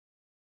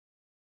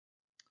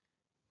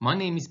My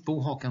name is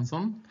Bo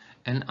H&aring,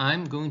 and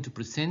I'm going to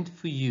present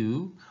for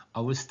you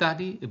our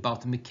study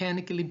about the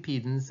mechanical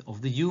impedance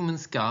of the human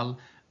skull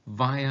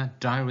via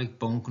direct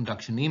bone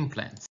conduction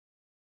implants.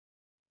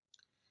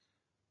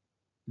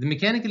 The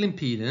mechanical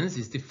impedance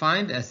is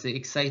defined as the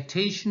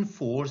excitation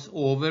force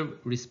over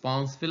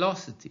response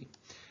velocity.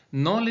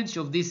 Knowledge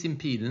of this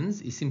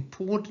impedance is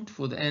important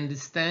for the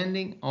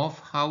understanding of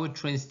how a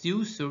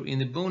transducer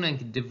in a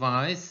bone-anchored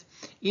device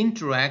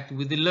interact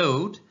with the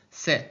load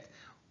set,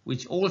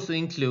 which also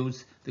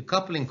includes the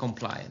coupling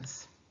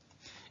compliance.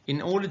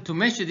 In order to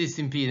measure this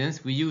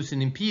impedance, we use an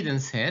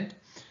impedance head,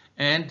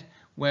 and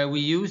where we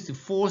use the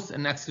force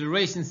and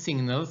acceleration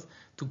signals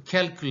to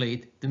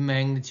calculate the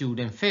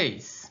magnitude and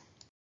phase.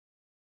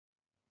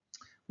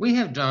 We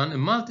have done a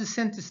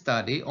multi-center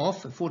study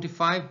of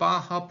 45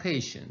 Baha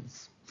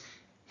patients.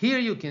 Here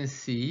you can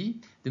see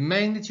the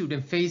magnitude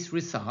and phase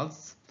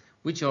results,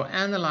 which are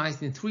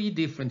analyzed in 3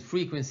 different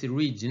frequency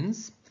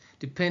regions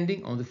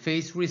depending on the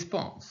phase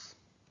response.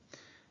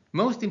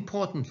 Most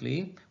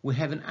importantly, we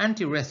have an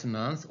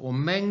anti-resonance or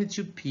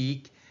magnitude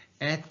peak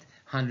at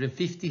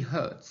 150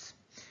 Hz.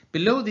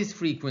 Below this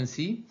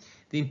frequency,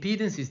 the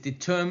impedance is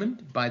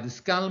determined by the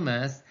skull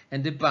mass,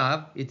 and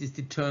above it is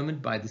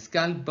determined by the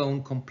skull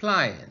bone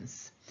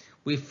compliance.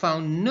 We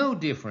found no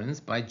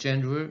difference by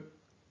gender,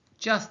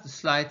 just a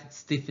slight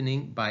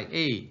stiffening by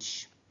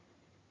age.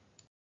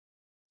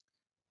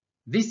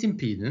 This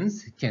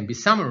impedance can be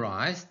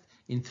summarized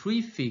in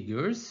 3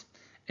 figures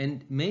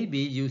and maybe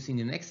using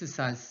an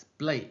exercise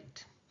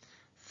blade.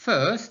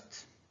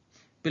 First,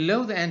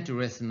 below the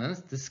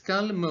anti-resonance, the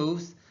skull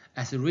moves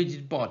as a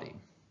rigid body.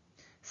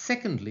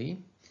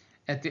 Secondly,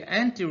 at the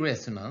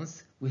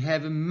anti-resonance, we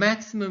have a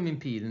maximum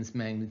impedance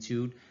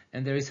magnitude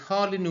and there is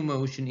hardly no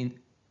motion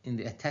in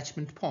the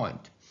attachment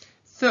point.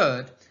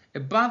 Third,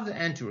 above the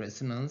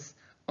anti-resonance,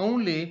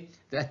 only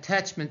the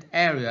attachment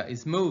area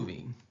is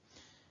moving.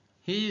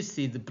 Here you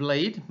see the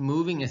blade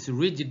moving as a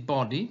rigid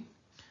body,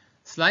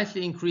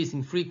 slightly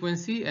increasing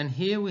frequency, and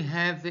here we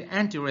have the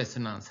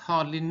anti-resonance,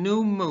 hardly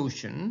no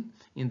motion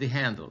in the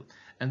handle,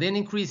 and then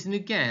increasing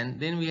again,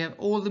 then we have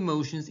all the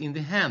motions in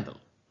the handle.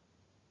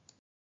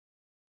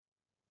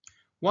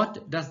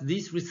 What does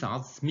these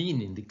results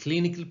mean in the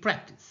clinical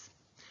practice?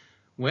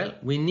 Well,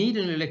 we need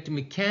an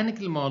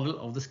electromechanical model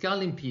of the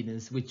skull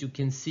impedance, which you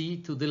can see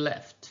to the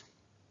left.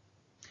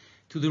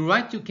 To the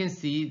right you can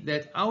see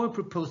that our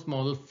proposed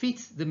model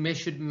fits the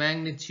measured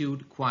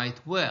magnitude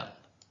quite well.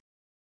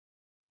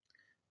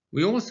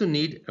 We also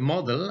need a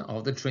model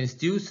of the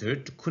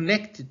transducer to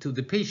connect to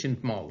the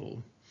patient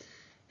model.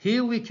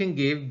 Here we can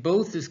give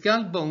both the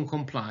skull bone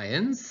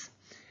compliance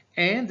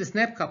and the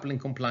snap coupling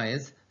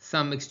compliance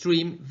some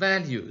extreme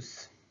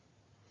values.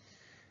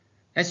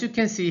 As you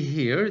can see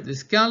here, the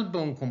skull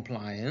bone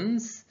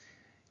compliance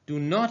do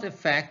not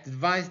affect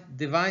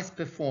device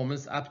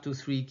performance up to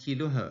 3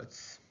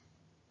 kHz.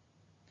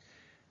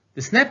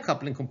 The snap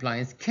coupling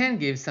compliance can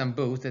give some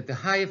boost at the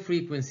higher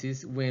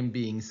frequencies when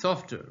being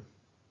softer.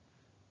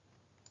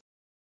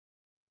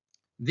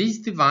 These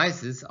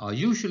devices are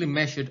usually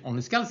measured on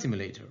a skull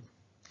simulator.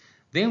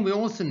 Then we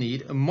also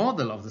need a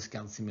model of the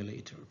skull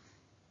simulator.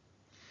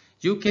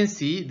 You can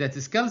see that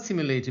the skull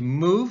simulator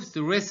moves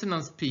the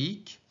resonance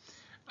peak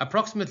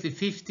approximately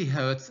 50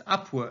 Hz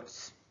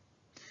upwards.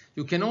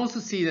 You can also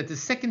see that the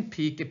second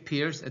peak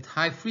appears at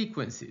high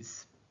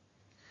frequencies,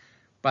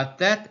 but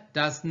that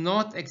does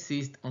not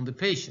exist on the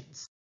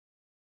patients.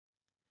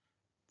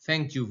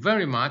 Thank you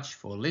very much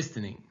for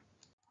listening.